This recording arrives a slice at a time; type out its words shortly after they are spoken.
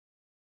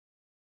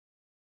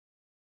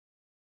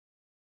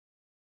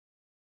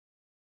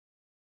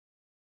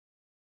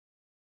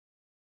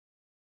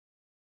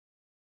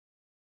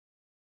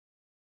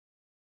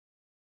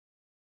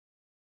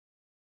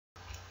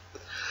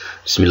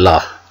بسم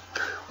الله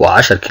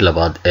وعشر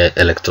كلابات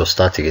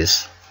electrostatics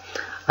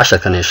عشر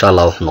كان إن شاء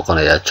الله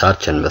وحنقنا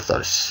charging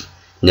methods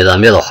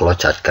نظام يضح لو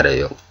charge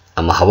كريو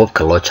أما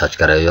حبوبك لو charge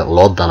كريو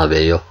لو ضنا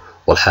بيو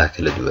والحاك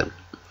لدوان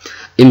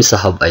إمسا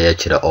حب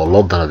أياتيرا أو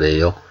لو ضنا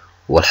بيو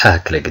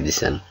والحاك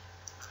لقديسان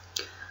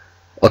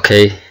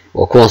أوكي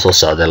وكون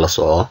صوص عدالة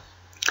صعو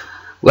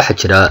واحد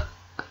جرا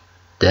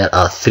there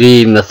are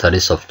three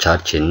methods of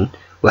charging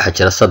واحد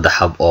جرا صد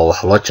حب أو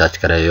وحلو charge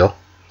كريو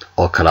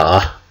أو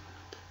كلا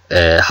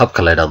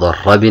habka la yiraahdo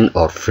rubbing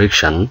or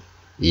friction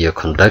iyo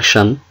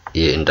conduction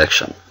iyo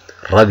induction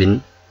rubbing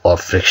or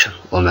friction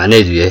oo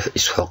macnaheedu yahay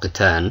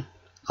isxoqitaan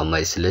ama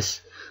islis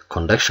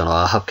conduction oo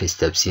ah habka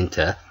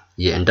istaabsiinta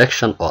iyo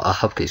induction oo ah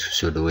habka isku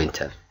soo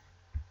dhaweynta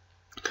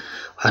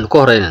waxaan ku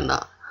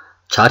horeynaynaa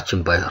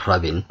charging by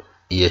rubbing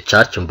iyo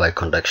charging by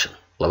conduction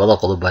labada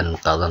qodob baan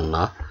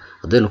qaadanaa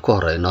hadaynu ku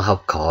horeyno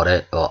habka hore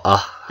oo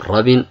ah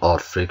rubbing or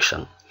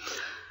friction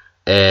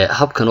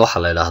habkan waxa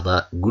la yiraahdaa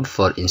good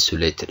for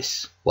insulators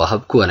waa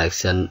hab ku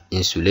wanaagsan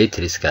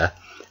insulatorska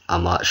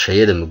ama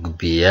shayada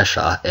magudbiyaasha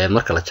ah ee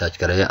marka la charge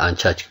gareeyo aan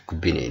charge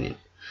gudbinaynin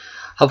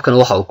habkan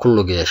waxa uu ku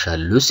lug yeeshaa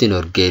losing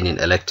or gaining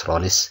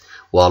electrons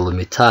waa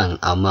lumitaan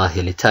ama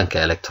helitaanka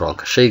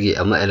electronka shaygii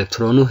ama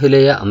electronu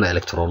helaya ama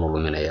electronu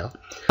luminaya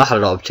waxa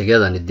la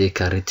objectyadan they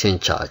can retain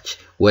charge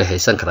way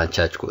haysan karaan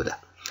charge-kooda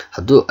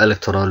hadduu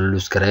electron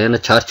lose gareeyana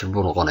charge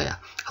buu noqonayaa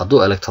hadduu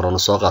electron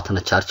soo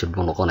qaatana charge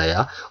buu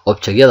noqonayaa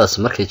objectyadaas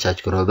markay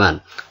charge garoobaan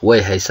way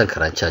haysan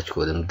karaan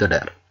charge-kooda muddo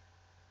dheer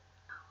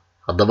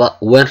haddaba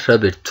when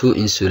rubbed two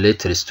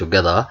insulators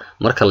together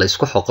marka la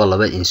isku xoqo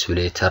laba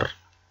insulator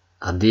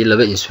haddii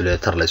laba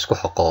insulator la isku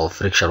xoqo oo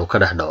friction uu ka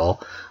dhex dhaco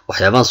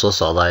waxyaabahan soo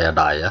socda ayaa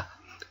dhacaya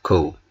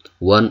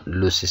one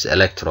loses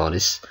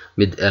electrons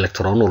mid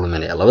electronu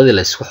luminaya labadii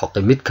la isku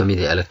xoqay mid kamid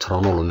ah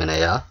electronu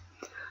luminaya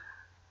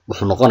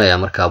wuxuu noqonayaa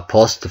marka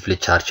positively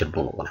charged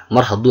buu noqonayaa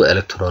mar hadduu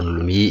electron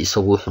lumiyay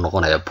isagu wuxuu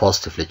noqonayaa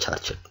positively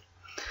charged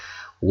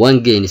one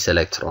gains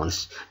electrons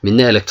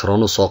midna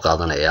electronu soo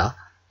qaadanaya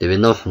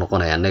dibadna wuxuu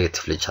noqonayaa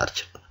negatively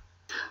charged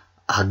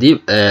haddii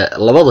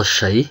labada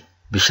shay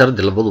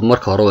bishardi labadu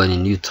marka hore waa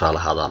inay neutral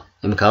ahaadaan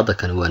imka hadda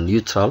kan waa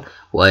neutral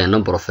waa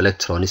number of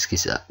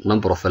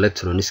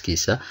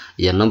electronskiisa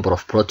iyo number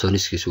of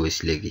protonskiisa way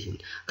isleeyihiin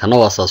kana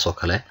waa saas oo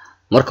kale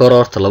marka hore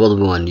horta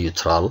labaduba waa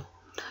neutral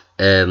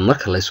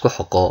marka la isku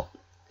xoqo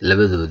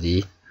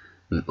labadoodii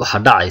waxa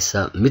dhacaysa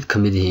mid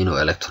kamid ah inuu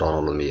electron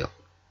lumiyo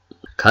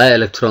ka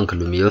electronka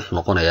lumiyo wuxuu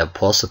noqonayaa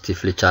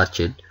positively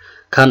charged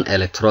kan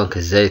electronka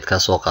zaid ka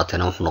soo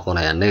qaatayna wuxuu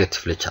noqonayaa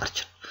negatively charged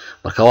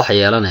marka waxa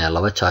yeelanaya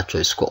laba charge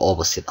oo isku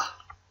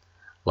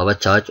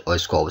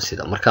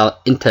opposite ah marka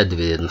inta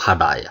dibadeed maxaa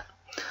dhacaya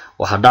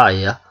waxa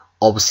dhacaya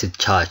opposite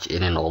charge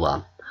inay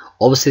noqdaan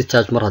opposite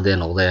charge mar haday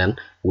noqdeen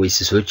way is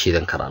soo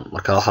jeedan karaan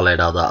marka waxa la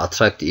yiraahdaa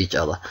attract each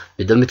other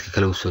midka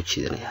kale uu soo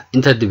jeedanaya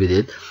inta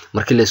dibadeed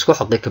markii la isku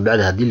xoqay ka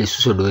bacdi hadii la isku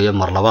soo dhaweeyo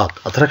mar labaad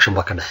attraction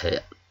ba ka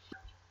dhaxeeya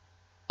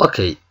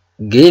okay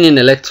gaining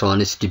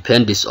electrons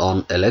depends on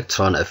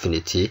electron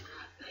affinity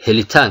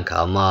helitaanka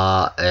ama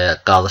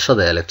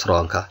qaadashada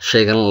electronka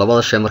shaygan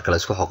labada shay marka la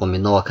isku xoqo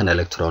midna waa kan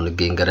electron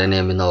gain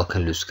gareynaya midna waa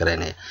kan lose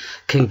gareynaya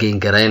kan gain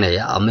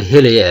gareynaya ama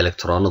helaya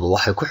electronadu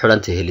waxay ku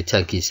xidhantahay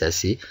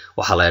helitaankiisaasi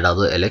waxa la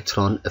yiraahdo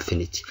electron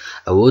affinity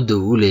awoodda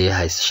uu leeyahay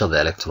haysashada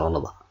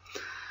electronada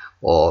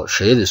oo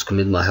shayadu isku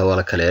mid maaha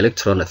wala kale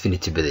electron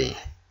affinity badan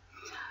yahay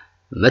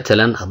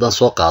مثلا haddaan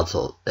soo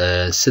qaato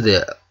sida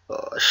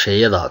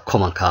shayada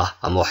commonka ah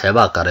ama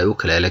waxyaabaha qaar ay u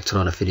kala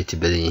electron affinity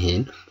badan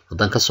yihiin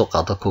haddaan ka soo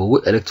qaato koogu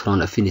electron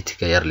affinity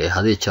ka yar leeyahay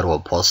hadii jeer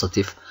waa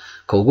positive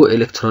koogu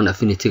electron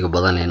affinity ga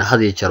badanayna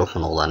hadii jeer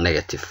wuxuu noqdaa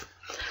negative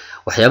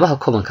waxyaabaha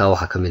commonka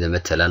waxa kamid ah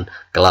مثلا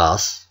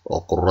glass oo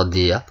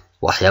qurradiya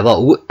waxyaabaha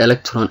ugu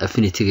electron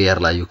affinity ga yar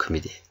la ayuu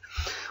kamid yahay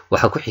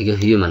waxa ku xiga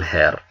human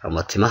hair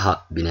ama timaha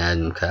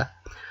bini'aadamka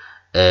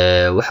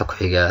waxa ku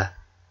xiga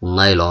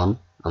nylon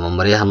ama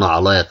maryaha nooca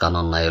loo yaqaan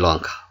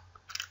nylonka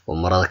oo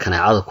marada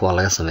kaneecada kuwa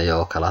laga sameeyo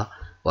oo kala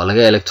waa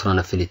laga electron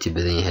affinity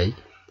badan yahay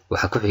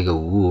waxa ku xiga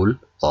wool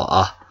oo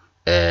ah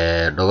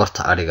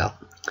dhogorta ariga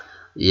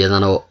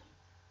iyadana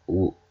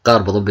qaar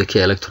badan bay ka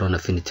electron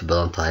affinity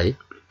badan tahay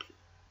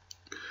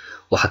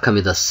waxa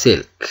kamid ah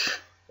silk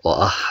oo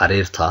ah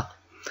xariirta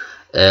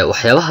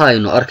waxyaabaha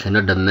aynu arkayno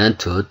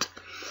dhamaantood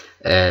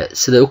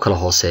sida u kala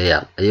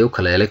hooseeyaan ayay u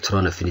kala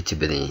electron affinity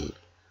badan yihiin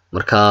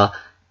marka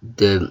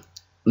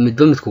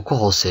midku ka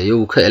hooseeyo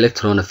uu ka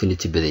electron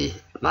affinity badan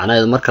yahay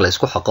macnaheedu marka la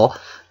isku xoqo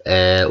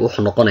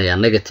wuxuu noqonayaa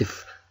negative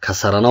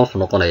kasarana wuxuu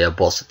noqonayaa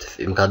positive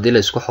imka hadii la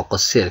isku xoqo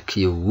silk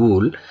iyo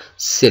wool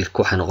silk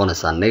waxay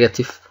noqonaysaa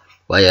negative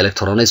waayo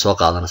electronay soo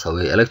qaadanaysaa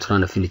way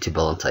electron affinity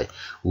badan tahay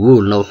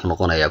woolna wuxuu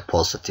noqonayaa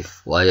positive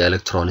waayo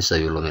electrons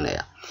ayuu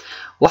luminayaa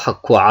waxa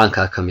kuwa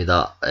caanka kamid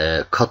ah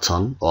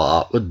cotton oo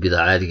ah cudbida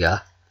caadiga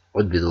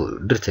cudbidu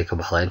dhirtay ka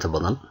baxdaa inta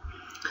badan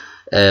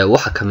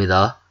waxa kamid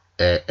ah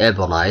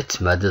ebonite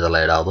maadada la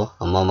yiraahdo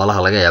ama malaha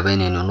laga yaabay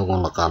inaynu nagu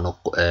naqaano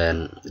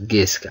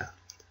geeska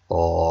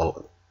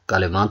oo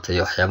qalimaanta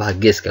iyo waxyaabaha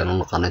geeska aanu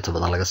naqaano inta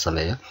badan laga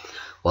sameeyo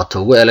waa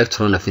ugu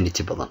electron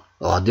affinity badan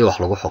oo hadii wax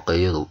lagu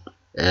xoqeeyo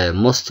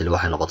mostly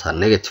waxay noqotaa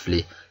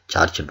negatively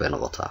charged bay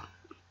noqotaa.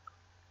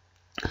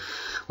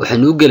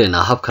 waxaynu u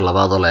gelaynaa habka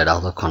labaad oo la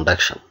yiraahdo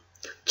conduction.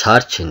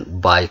 Charging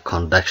by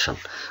conduction.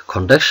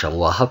 Conduction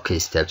waa habka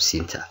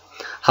istaabsiinta.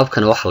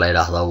 habkan waxa la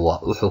yiraahdaa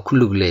wuxuu ku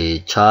lug leeyahay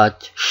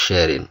charge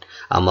sharing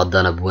ama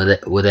danab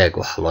wadaag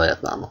wax loo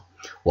yaqaano.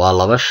 waa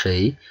laba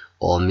shay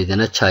oo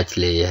midna charge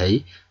leeyahay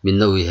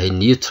midna uu yahay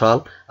neutral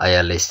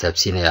ayaa la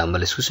istaabsiinayaa ama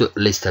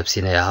la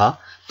istaabsiinayaa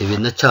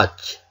dibadna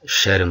charge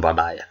sharing baa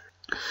dhacaya.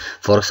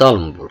 For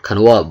example, kan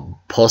waa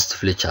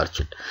positively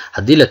charged.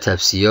 haddii la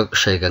taabsiiyo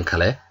shaygan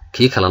kale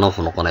kii kalena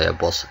wuxuu noqonayaa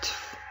positive.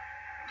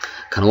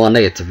 kan waa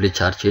negatively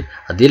charged.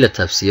 haddii la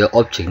taabsiiyo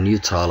object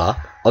neutral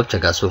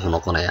objectkaas wuxuu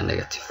noqonayaa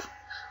negative.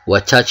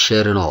 waa charge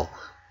sharing oo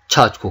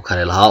charge ku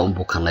kale lahaa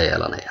unbuu kana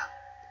yeelanayaa.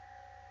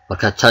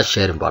 marka charge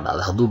sharing baa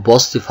dhacday. hadduu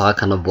positive ahaa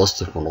kana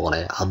positive buu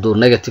noqonayaa. hadduu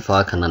negative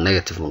ahaa kana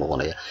negative buu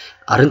noqonayaa.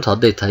 arrintu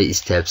hadday tahay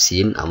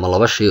istaabsiin ama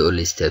laba shay oo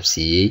la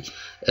istaabsiiyey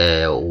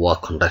waa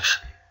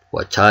conduction.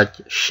 waa charge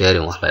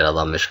sharing wax la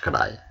yiraahdaa meesha ka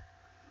dhacaya.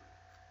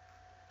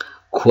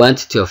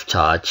 Quantity of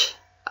charge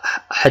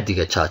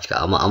xaddiga charge-ka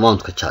ama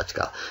amount-ka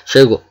charge-ka.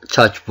 shaygu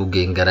charge buu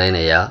gain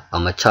garaynayaa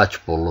ama charge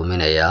buu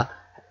luminayaa.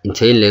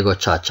 intee leego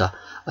charge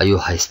ayuu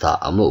haystaa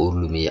ama uu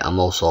lumiyay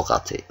ama uu soo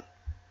qaatay.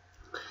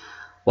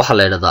 waxa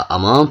la yiraahdaa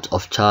amount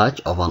of charge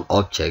of an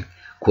object.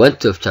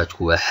 quantity of charge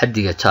waa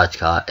xaddiga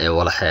charge-ka ee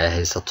walaxa ay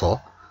haysato.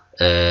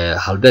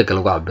 halbeega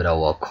lagu cabiraa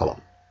waa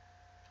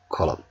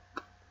column.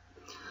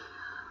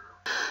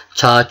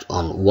 Charge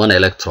on one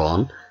electron.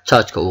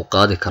 charge-ka uu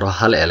qaadi karo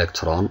hal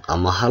electron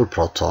ama hal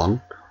proton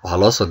waxaa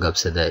loo soo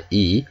gaabsadaa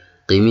E.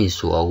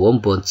 qiimihiisu waa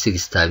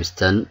 1.6 times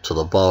 10 to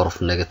the power of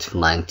negative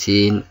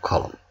 19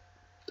 column.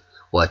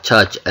 waa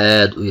charge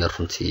aad u yar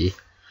runtii.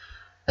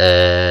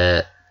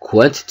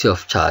 Quantity of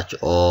charge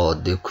oo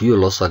de Q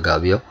loo soo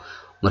gaabiyo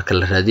marka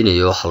la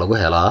raadinayo waxa lagu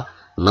helaa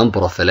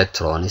number of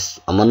electrons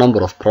ama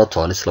number of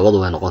protons labadu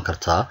way noqon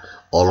kartaa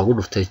oo lagu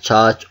dhuftay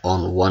charge on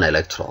one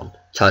electron.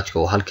 charge-ka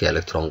uu halkii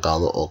electron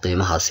qaado oo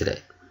qiimahaasi leh.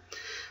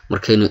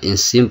 markaynu in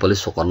symbol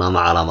isu qorno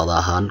ama calaamad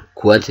ahaan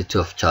quantity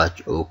of charge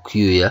oo Q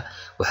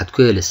waxaad ku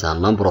helaysaa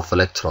number of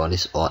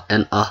electrons oo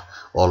n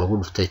oo lagu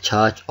dhuftay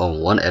charge on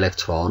one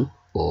electron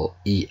oo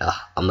E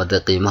ama de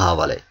qiimaha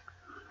leh.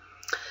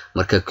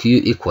 marka Q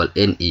equal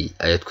ne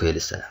ayaad ku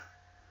helaysaa.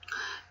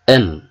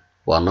 n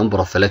waa number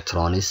of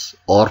electrons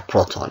or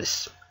protons.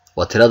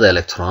 waa tirada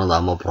electronada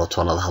ama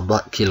protonada hadba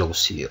kii lagu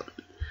siiyo.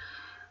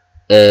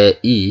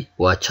 E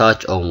waa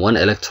charge on one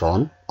electron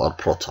or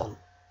proton.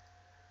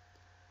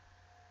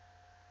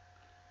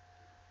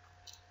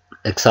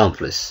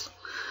 Examples.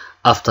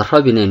 After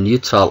rubbing a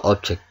neutral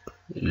object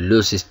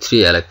loses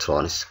 3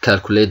 electrons.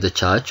 Calculate the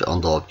charge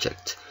on the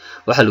object.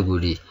 waxa lagu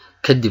yiri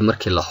kadib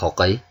markii la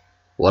xoqay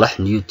walax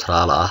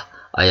neutral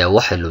ayaa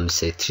waxay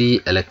lumisay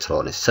 3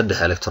 electrons.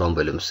 3 electron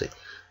bay lumisay.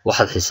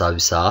 waxaad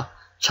xisaabisaa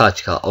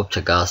charge-ka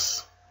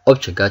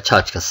objectga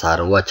charge-ka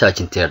saaran waa charge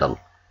intee dhan.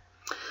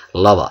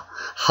 2.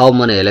 How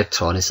many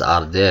electrons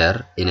are there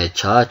in a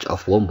charge of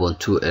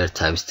 1.28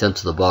 times 10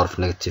 to the power of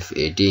negative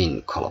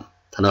 18 column.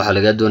 tana waxa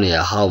laga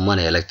doonayaa how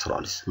many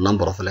electrons,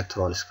 number of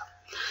electrons.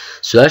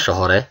 su'aasha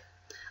hore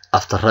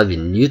after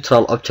rubbing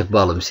neutral object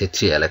baa lumisay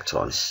 3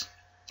 electrons.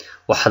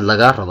 waxaad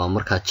laga rabaa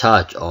marka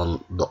charge on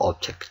the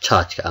object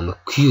charge-ka ama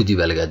Q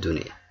baa laga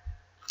doonayaa.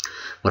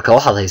 marka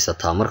waxaad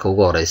haysataa marka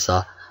ugu horeysa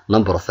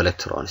number of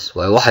electrons.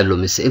 waxay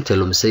lumisay intee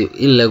lumisay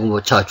in lagu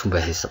charge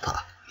bay haysataa.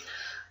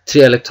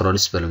 3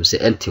 electrons baa lumisay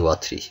nt waa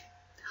 3.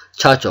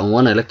 charge on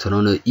one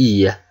electron oo E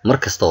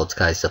markasta oo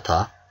ka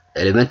haysataa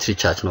elementary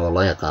charge na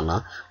loo yaqaana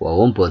waa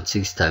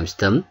 1.6 times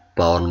 10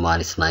 power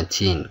minus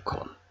 19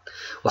 column.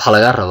 waxa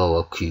laga rabaa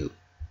waa Q.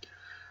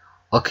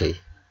 okay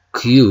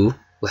Q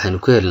waxaynu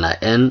ku helnaa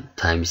n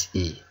times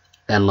E.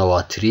 n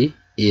waa 3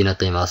 e na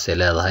qiimahaasay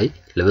leedahay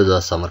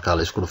labadoodaas marka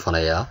la isku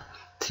dhufanayaa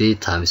 3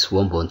 times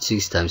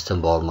 1.6 times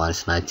 10 power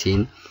minus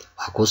 19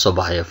 waxa ku soo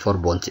baxaya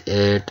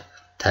 4.8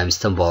 times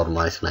 10 power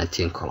minus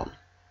 19 column.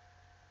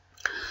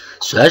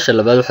 su'aasha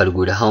labaad waxa lagu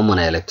yiri how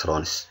many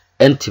electrons.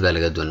 nt baa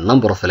laga doonaa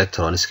number of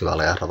electrons baa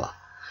laga rabaa.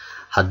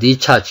 haddii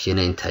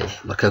charge-keena intay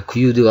marka Q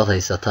waad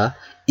haysataa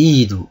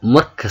E-du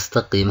markasta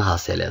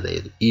qiimahaasay leedahay.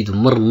 E-du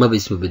marnaba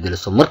isma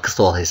bedelaso markasta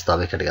waad haysataa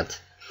bay ka dhigantay.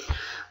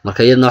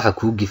 marka iyadna waxa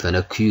ku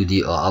gifana Q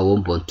oo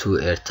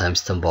 1.28 times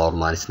 10 power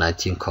minus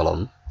 19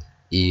 column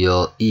iyo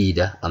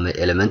E-da ama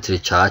elementary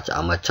charge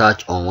ama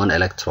charge on one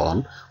electron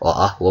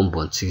oo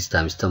 1.6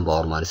 times 10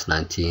 power minus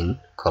 19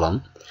 column.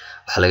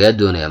 waxa laga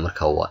doonayaa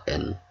marka waa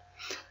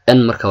n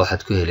marka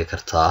waxaad ku heli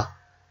kartaa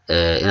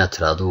inaad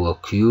tiraahdo waa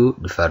Q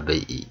divided by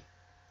E.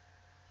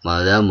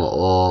 maadaama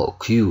oo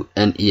Q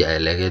n E ay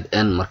leeyahay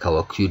n marka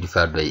waa Q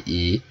divided by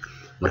E.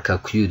 marka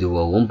Q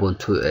waa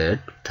 1.28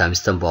 times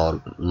 10 power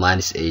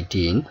minus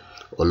 18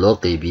 oo loo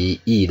qaybiyay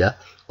E-da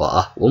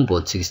oo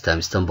 1.6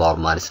 times 10 power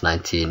minus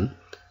 19.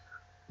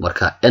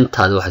 marka n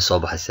taadu waxay soo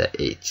baxaysaa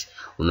 8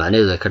 oo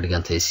macnaheedu ay ka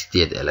dhigan tahay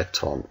 8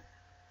 electron.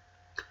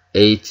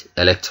 8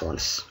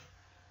 electrons.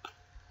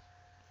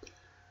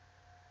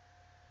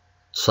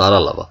 su'aala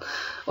laba.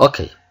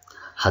 okay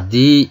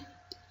haddii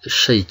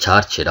shay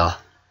charged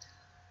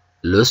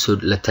loo soo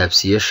la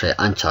taabsiyo shay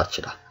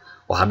uncharged ah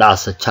waxa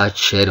dhacaysa charge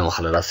sharing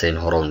waxa la dhaasayn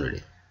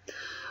horoniri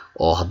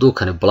oo hadduu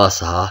kani plus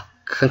ahaa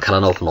kan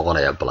kalena wuxuu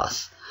noqonayaa plus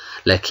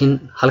laakiin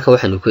halka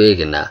waxaynu ku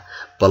eegaynaa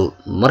bal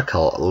marka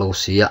lagu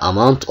siiyo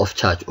amount of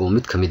charge oo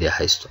mid kamid ah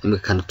haysto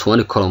imika kan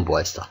 20 coulomb buu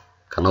haystaa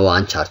kana waa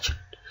uncharged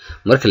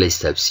marka la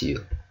istaabsiyo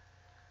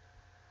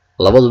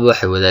labaduba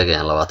waxay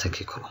wadaagayaan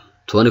 20 coulomb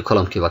 20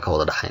 coulomb-kii baa ka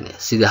wada dhaxaynaya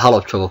sidii hal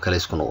object oo kale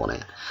isku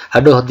noqonayaan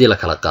hadhow haddii la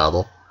kala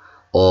qaado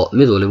oo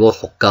mid waliba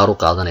wuxuu gaar u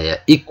qaadanayaa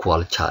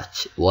equal charge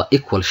waa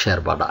equal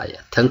share baa dhacaya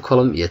 10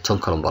 coulomb iyo 10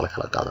 coulomb baa la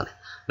kala qaadanaya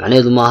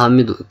macnaheedu maaha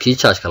mid kii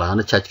charge kala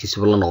ahaana charge-kiisa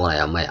la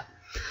noqonaya maya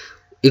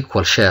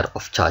equal share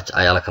of charge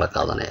ayaa la kala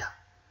qaadanaya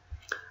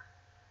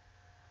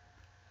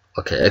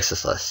okay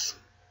exercise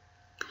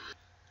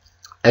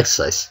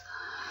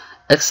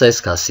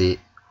kaasi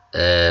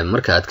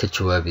marka aad ka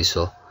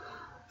jawaabiso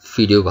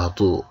videoga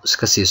hadduu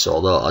iska sii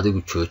socdo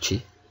adigu jooji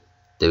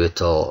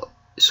dabeeto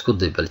isku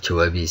day bal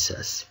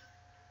jawaabihiisaas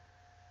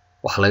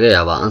waxa laga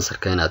yaabaa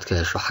answerka inaad ka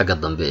hesho xagga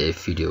dambe ee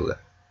videoga